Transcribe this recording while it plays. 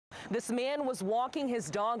This man was walking his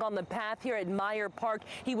dog on the path here at Meyer Park.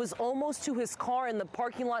 He was almost to his car in the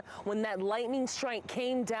parking lot when that lightning strike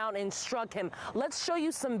came down and struck him. Let's show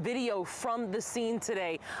you some video from the scene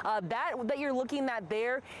today. That you're looking at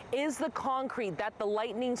there is the concrete that the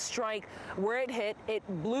lightning strike, where it hit, it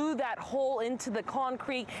blew that hole into the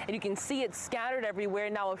concrete, and you can see it scattered everywhere.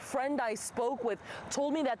 Now, a friend I spoke with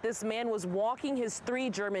told me that this man was walking his 3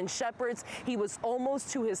 German Shepherds. He was almost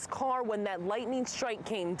to his car when that lightning strike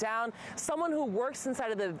came down. Someone who works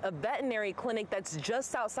inside of a veterinary clinic that's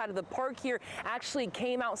just outside of the park here actually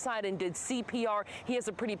came outside and did CPR. He has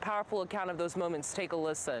a pretty powerful account of those moments. Take a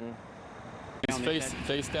listen. He's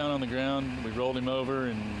face down on the ground. We rolled him over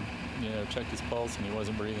and checked his pulse, and he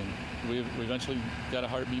wasn't breathing. We eventually got a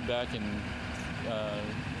heartbeat back and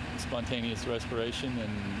spontaneous respiration,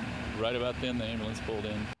 and right about then the ambulance pulled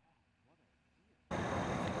in.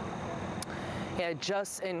 Yeah,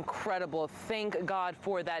 just incredible. Thank God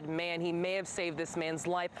for that man. He may have saved this man's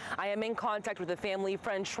life. I am in contact with a family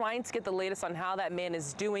friend trying to get the latest on how that man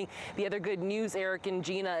is doing. The other good news, Eric and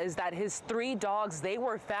Gina, is that his 3 dogs, they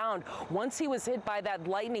were found. Once he was hit by that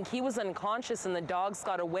lightning, he was unconscious and the dogs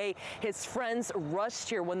got away. His friends rushed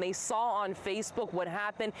here when they saw on Facebook what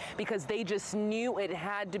happened because they just knew it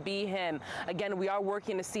had to be him. Again, we are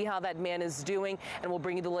working to see how that man is doing, and we'll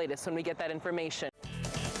bring you the latest when we get that information.